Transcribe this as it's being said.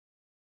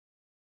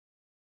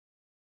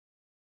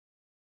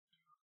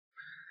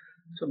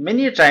So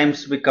many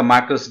times we come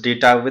across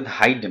data with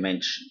high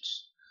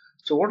dimensions.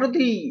 So what are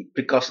the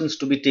precautions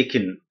to be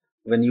taken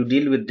when you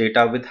deal with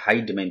data with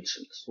high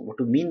dimensions? So what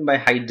we mean by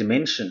high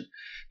dimension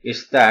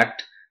is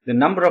that the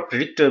number of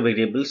predictor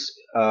variables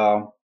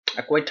are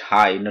quite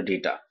high in the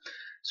data.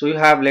 So you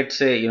have, let's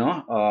say,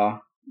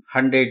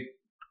 100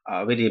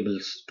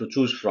 variables to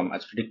choose from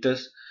as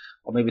predictors,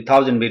 or maybe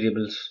 1000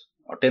 variables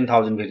or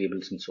 10,000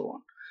 variables and so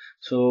on.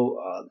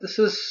 So this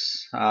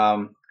is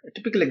a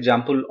typical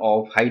example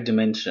of high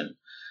dimension,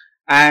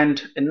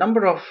 and a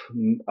number of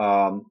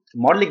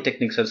modeling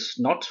techniques are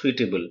not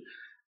suitable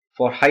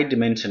for high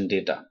dimension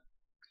data.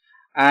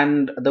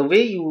 And the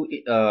way you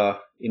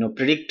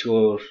predict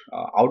your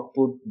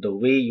output, the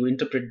way you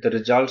interpret the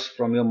results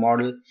from your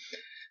model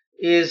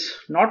is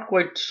not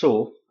quite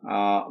so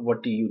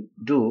what you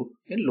do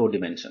in low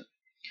dimension.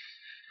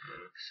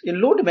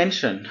 In low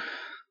dimension,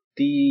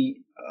 the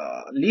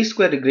least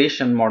square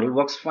regression model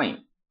works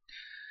fine,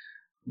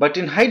 but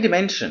in high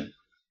dimension,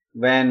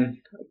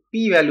 when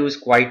p-value is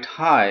quite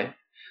high,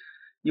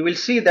 you will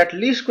see that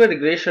least square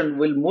regression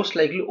will most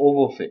likely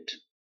overfit.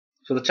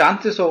 So the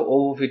chances of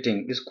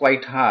overfitting is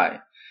quite high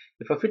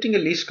if you're fitting a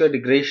least square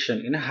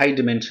regression in a high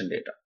dimension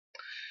data.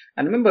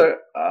 And remember,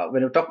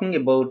 when you're talking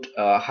about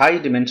high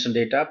dimension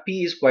data,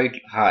 p is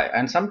quite high,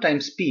 and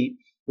sometimes p,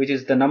 which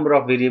is the number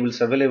of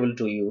variables available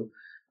to you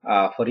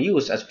for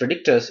use as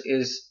predictors,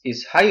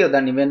 is higher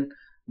than even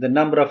the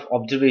number of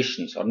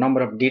observations or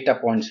number of data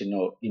points in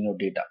your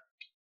data.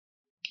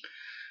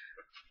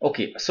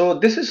 Okay, so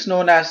this is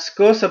known as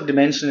curse of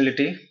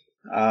dimensionality,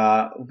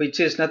 which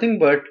is nothing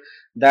but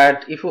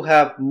that if you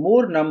have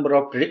more number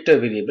of predictor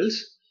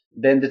variables,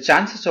 then the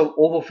chances of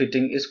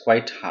overfitting is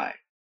quite high.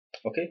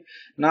 Okay,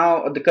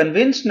 now the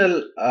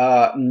conventional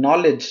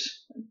knowledge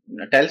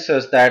tells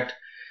us that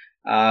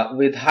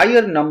with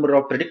higher number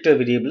of predictor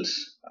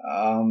variables,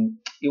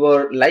 you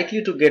are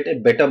likely to get a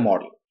better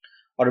model,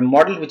 or a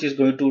model which is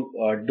going to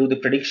do the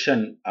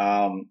prediction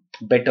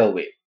better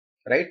way,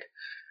 right?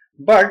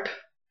 But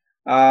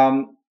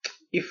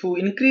if you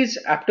increase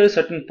after a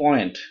certain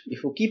point,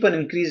 if you keep on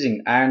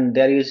increasing, and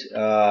there is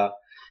there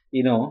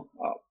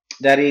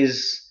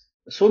is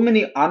so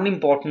many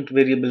unimportant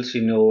variables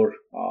in your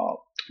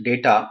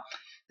data,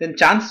 then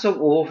chances of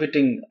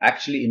overfitting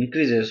actually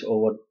increases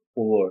over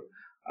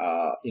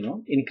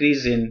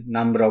increase in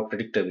number of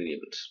predictor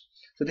variables.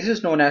 So this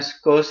is known as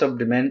curse of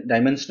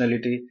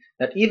dimensionality,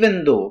 that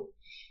even though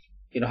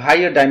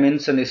higher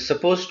dimension is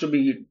supposed to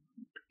be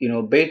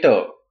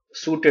better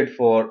suited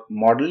for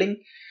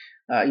modeling,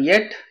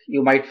 yet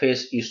you might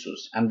face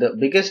issues, and the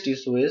biggest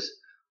issue is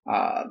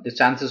the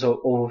chances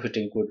of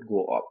overfitting could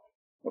go up.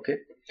 Okay,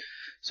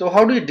 so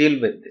how do you deal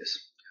with this?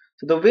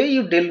 So the way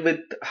you deal with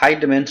high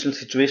dimensional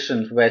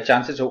situations where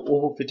chances of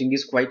overfitting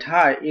is quite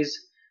high is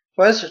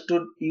first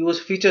to use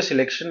feature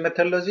selection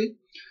methodology.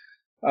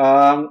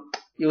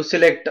 You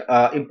select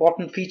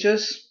important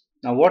features.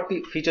 Now what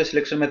the feature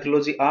selection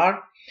methodology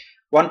are?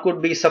 One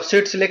could be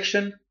subset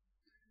selection,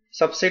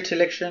 stepwise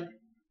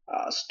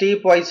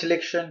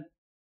selection.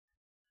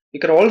 You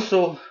can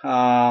also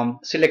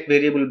select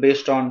variable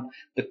based on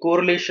the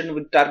correlation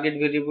with target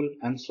variable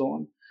and so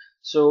on.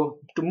 So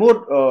to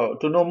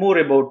know more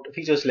about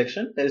feature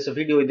selection, there is a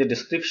video in the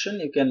description.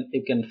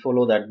 You can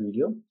follow that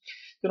video.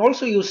 You can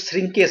also use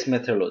shrinkage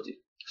methodology.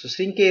 So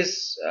shrinkage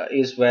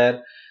is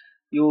where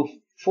you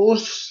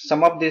force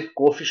some of the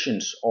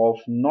coefficients of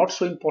not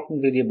so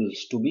important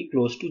variables to be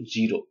close to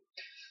 0.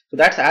 So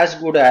that's as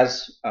good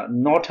as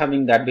not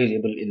having that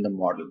variable in the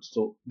model.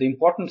 So the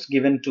importance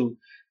given to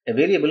a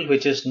variable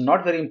which is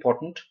not very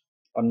important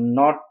or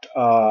not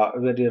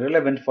very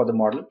relevant for the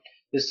model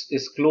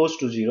is close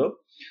to 0.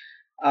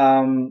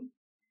 And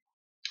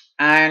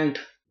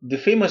the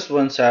famous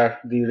ones are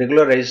the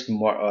regularized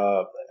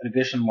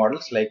regression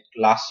models like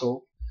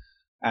lasso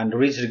and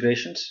ridge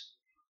regressions.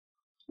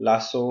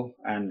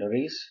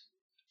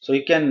 So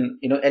you can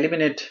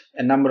eliminate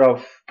a number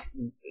of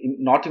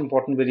not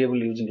important variable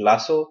using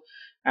lasso,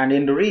 and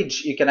in the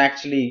ridge you can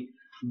actually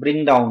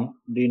bring down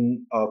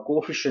the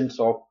coefficients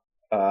of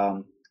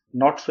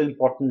not so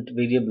important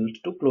variables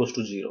to close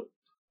to 0.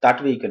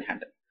 That way you can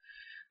handle.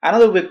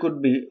 Another way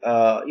could be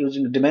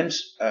using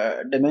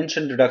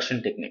dimension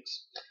reduction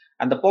techniques,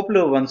 and the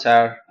popular ones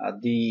are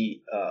the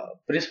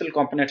principal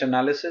component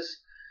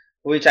analysis,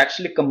 which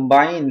actually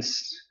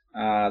combines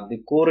the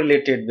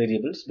correlated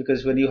variables,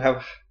 because when you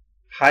have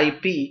high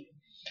p,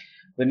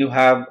 when you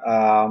have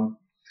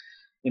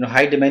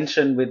high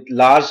dimension with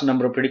large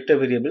number of predictor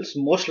variables,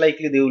 most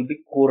likely they will be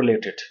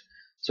correlated.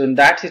 So in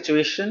that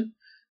situation,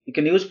 you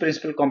can use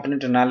principal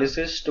component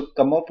analysis to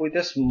come up with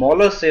a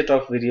smaller set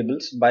of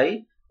variables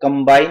by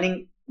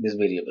combining these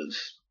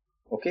variables.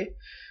 Okay,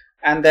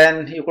 and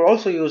then you could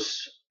also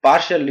use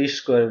partial least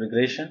square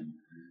regression,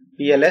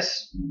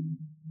 PLS.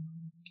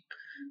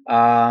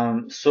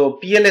 So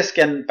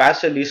PLS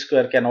partial least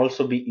square can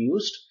also be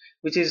used,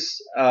 which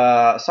is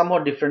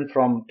somewhat different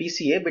from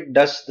PCA, but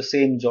does the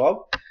same job.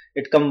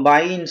 It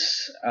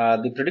combines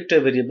the predictor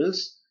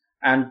variables,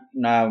 and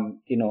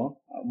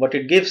what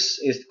it gives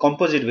is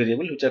composite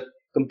variable which are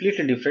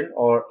completely different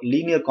or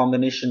linear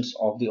combinations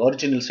of the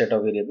original set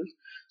of variables,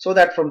 so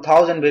that from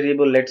 1000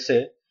 variable, let's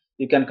say,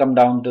 you can come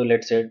down to,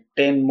 let's say,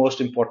 10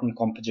 most important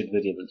composite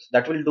variables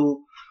that will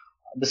do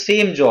the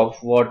same job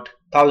what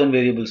 1000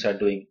 variables are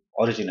doing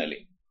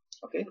originally.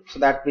 Okay, so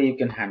that way you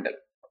can handle.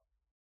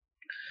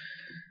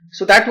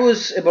 So that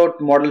was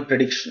about model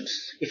predictions.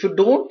 If you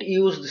don't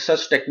use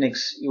such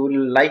techniques, you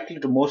will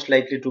most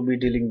likely to be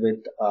dealing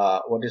with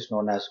what is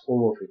known as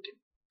overfitting.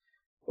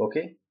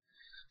 Okay,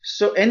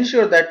 so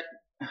ensure that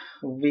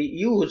we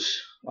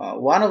use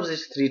one of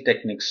these three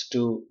techniques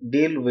to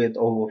deal with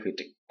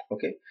overfitting.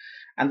 Okay,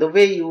 and the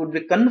way you would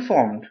be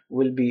confirmed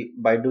will be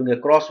by doing a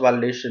cross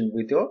validation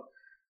with your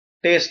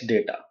test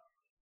data,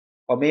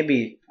 or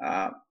maybe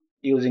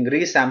using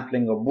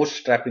resampling or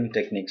bootstrapping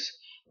techniques,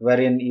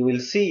 wherein you will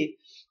see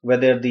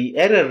whether the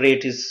error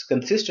rate is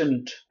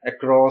consistent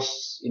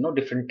across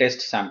different test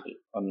sample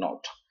or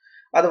not.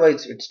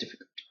 Otherwise it's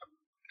difficult.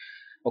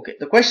 Okay,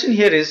 the question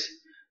here is,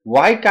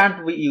 why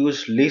can't we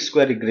use least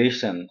square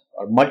regression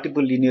or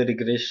multiple linear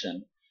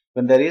regression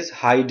when there is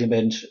high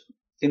dimension?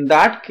 In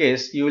that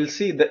case, you will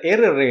see the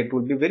error rate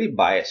will be very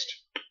biased.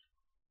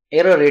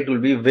 Error rate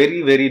will be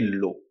very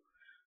low.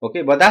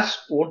 Okay, but that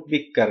won't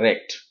be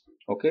correct.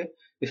 Okay,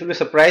 this will be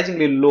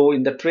surprisingly low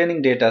in the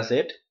training data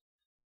set,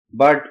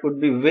 but would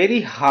be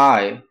very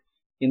high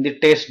in the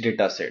test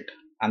data set,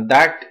 and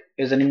that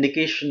is an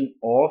indication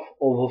of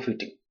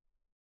overfitting.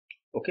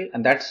 Okay,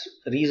 and that's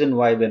the reason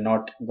why we're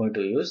not going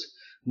to use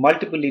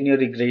multiple linear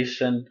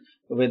regression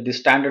with the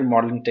standard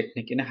modeling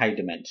technique in a high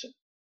dimension.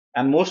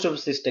 And most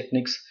of these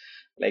techniques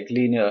like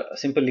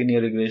simple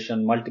linear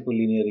regression, multiple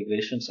linear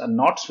regressions are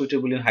not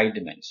suitable in high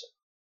dimension.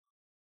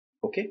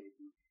 Okay,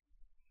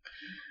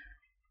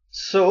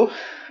 so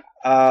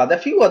there are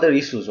few other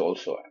issues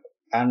also,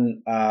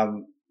 and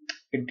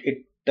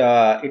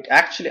it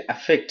actually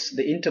affects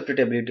the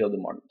interpretability of the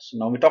models.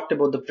 Now we talked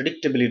about the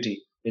predictability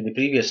in the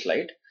previous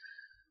slide.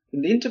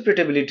 In the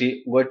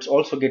interpretability, what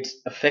also gets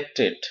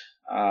affected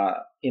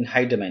in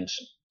high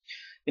dimension.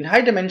 In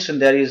high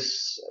dimension,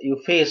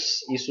 you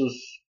face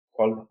issues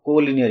called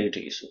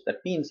collinearity issue. That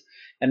means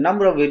a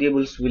number of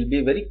variables will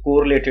be very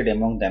correlated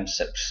among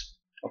themselves.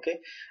 Okay,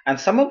 and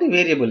some of the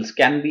variables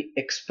can be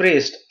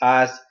expressed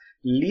as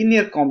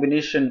linear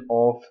combination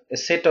of a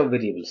set of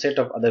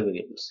other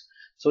variables.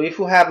 So if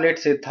you have,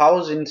 let's say,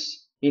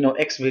 thousands,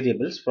 x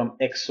variables from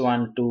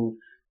x1 to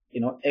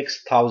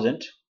x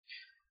thousand.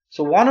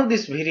 So one of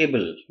these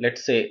variable,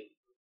 let's say,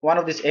 one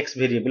of this x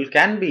variable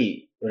can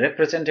be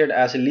represented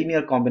as a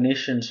linear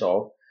combinations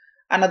of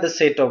another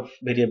set of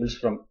variables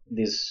from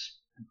this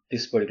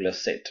particular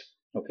set.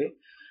 Okay,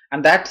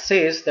 and that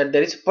says that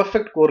there is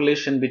perfect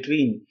correlation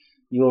between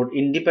your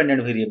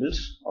independent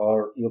variables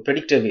or your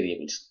predictor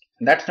variables.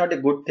 And that's not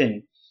a good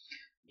thing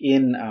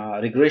in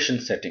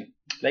regression setting.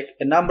 Like,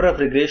 a number of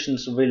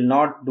regressions will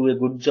not do a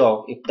good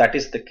job if that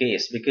is the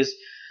case, because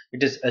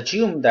it is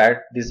assumed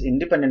that these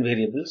independent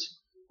variables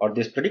or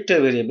these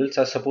predictor variables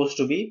are supposed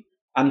to be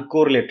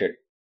uncorrelated,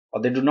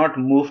 or they do not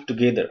move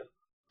together.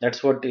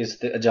 That's what is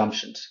the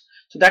assumptions.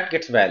 So that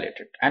gets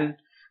violated, and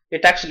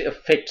it actually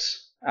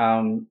affects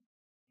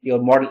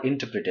your model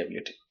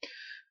interpretability.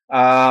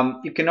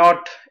 You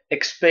cannot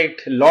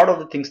expect a lot of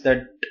the things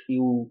that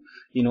you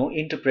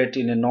interpret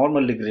in a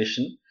normal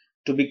regression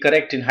to be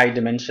correct in high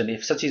dimension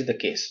if such is the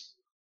case.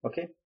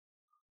 Okay,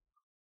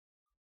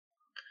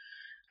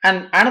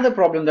 and another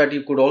problem that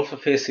you could also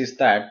face is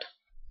that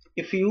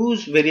if you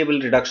use variable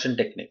reduction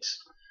techniques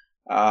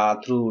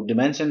through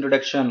dimension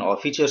reduction or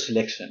feature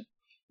selection,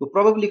 you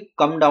probably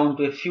come down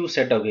to a few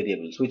set of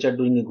variables which are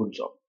doing a good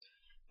job.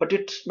 But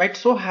it might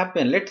so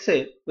happen, let's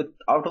say,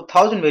 out of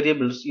 1000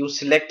 variables, you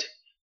select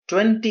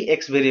 20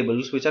 x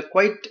variables which are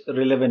quite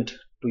relevant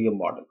to your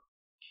model.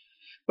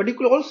 But you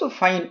could also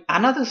find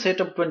another set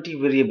of 20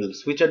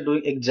 variables which are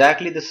doing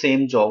exactly the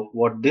same job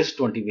what these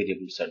 20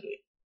 variables are doing.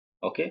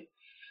 Okay,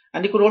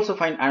 and you could also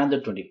find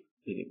another 20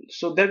 variables.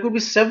 So there could be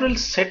several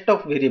set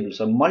of variables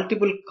or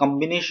multiple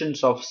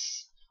combinations of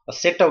a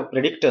set of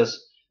predictors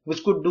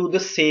which could do the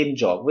same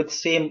job with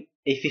same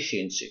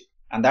efficiency,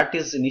 and that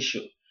is an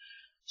issue.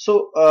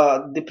 So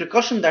the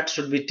precaution that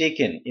should be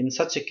taken in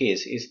such a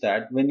case is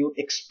that when you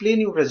explain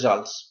your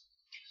results,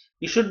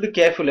 you should be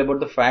careful about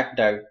the fact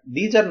that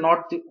these are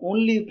not the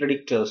only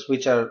predictors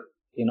which are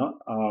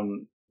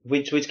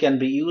which can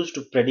be used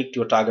to predict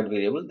your target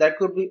variable. There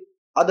could be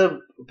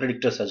other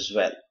predictors as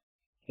well.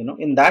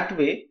 In that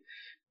way,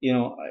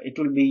 it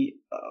will be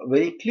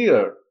very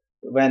clear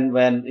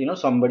when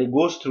somebody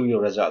goes through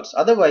your results.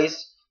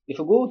 Otherwise, if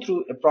you go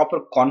through a proper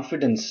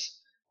confidence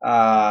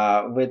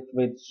with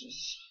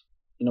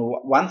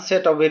one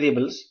set of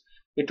variables,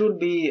 it would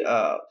be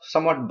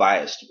somewhat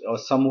biased or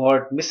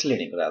somewhat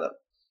misleading rather.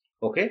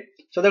 Okay,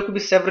 so there could be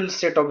several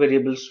set of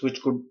variables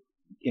which could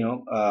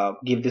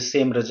give the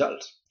same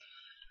results.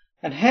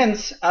 And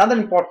hence, another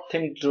important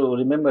thing to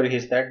remember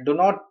is that do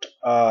not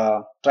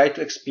try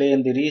to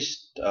explain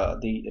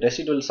the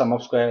residual sum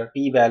of square,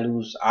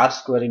 p-values,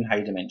 r-square in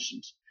high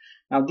dimensions.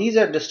 Now these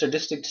are the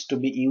statistics to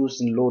be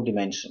used in low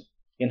dimension.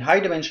 In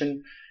high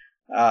dimension,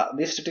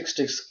 these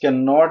statistics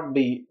cannot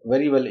be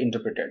very well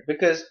interpreted,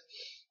 because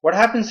what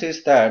happens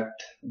is that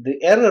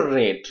the error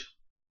rate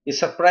is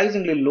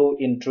surprisingly low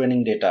in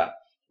training data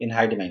in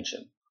high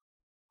dimension.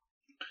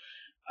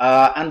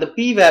 And the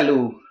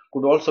p-value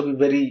could also be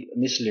very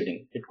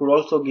misleading. It could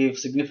also give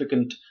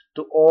significant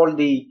to all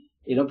the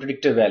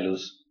predictor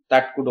values.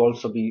 That could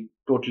also be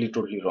totally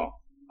wrong.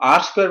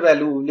 R square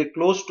value will be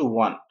close to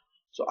 1.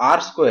 So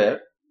R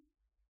square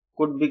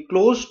could be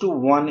close to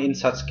 1 in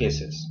such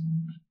cases,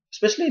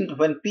 especially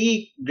when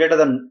p greater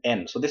than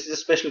n. So this is a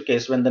special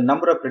case when the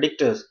number of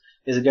predictors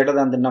is greater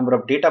than the number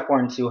of data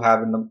points you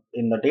have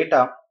in the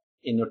data,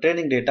 in your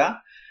training data.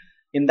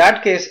 In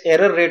that case,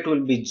 error rate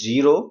will be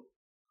 0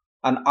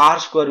 and R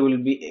square will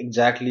be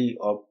exactly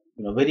or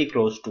very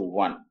close to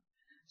 1.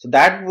 So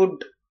that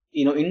would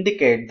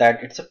indicate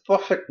that it's a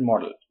perfect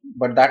model,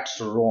 but that's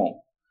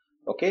wrong.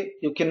 Okay,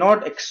 you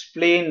cannot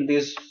explain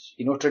this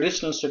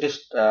traditional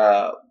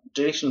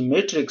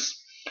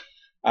matrix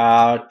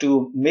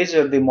to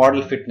measure the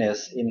model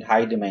fitness in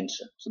high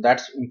dimension. So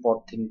that's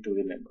important thing to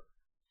remember.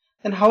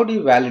 Then how do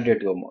you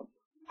validate your model?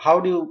 How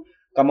do you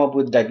come up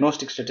with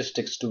diagnostic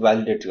statistics to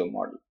validate your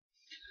model?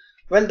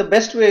 Well, the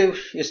best way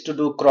is to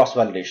do cross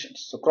validation.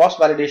 So cross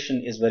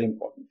validation is very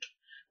important.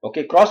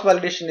 Okay, cross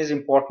validation is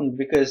important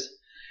because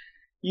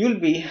you'll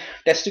be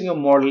testing your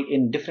model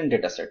in different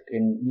data set,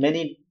 in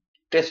many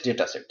test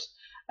data sets,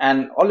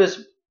 and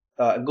always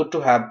good to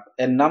have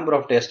a number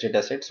of test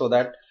data sets, so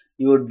that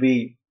you would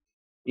be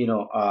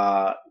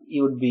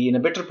you would be in a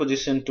better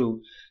position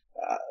to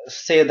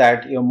say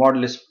that your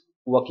model is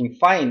working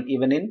fine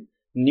even in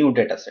new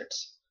data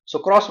sets. So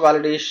cross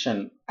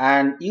validation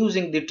and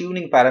using the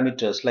tuning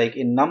parameters, like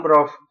in number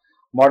of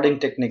modeling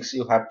techniques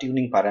you have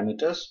tuning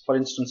parameters. For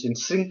instance, in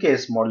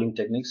shrinkage modeling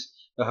techniques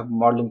you have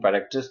modeling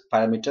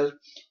parameters.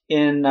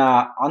 In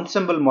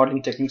ensemble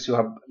modeling techniques you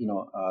have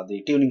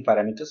the tuning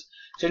parameters.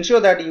 So ensure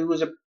that you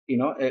use a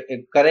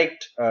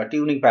correct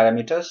tuning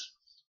parameters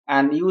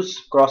and use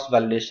cross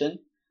validation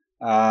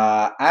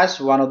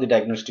as one of the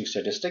diagnostic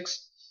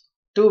statistics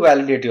to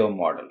validate your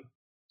model.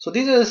 So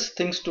these are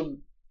things to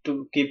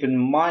keep in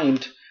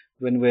mind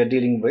when we're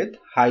dealing with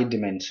high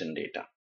dimension data.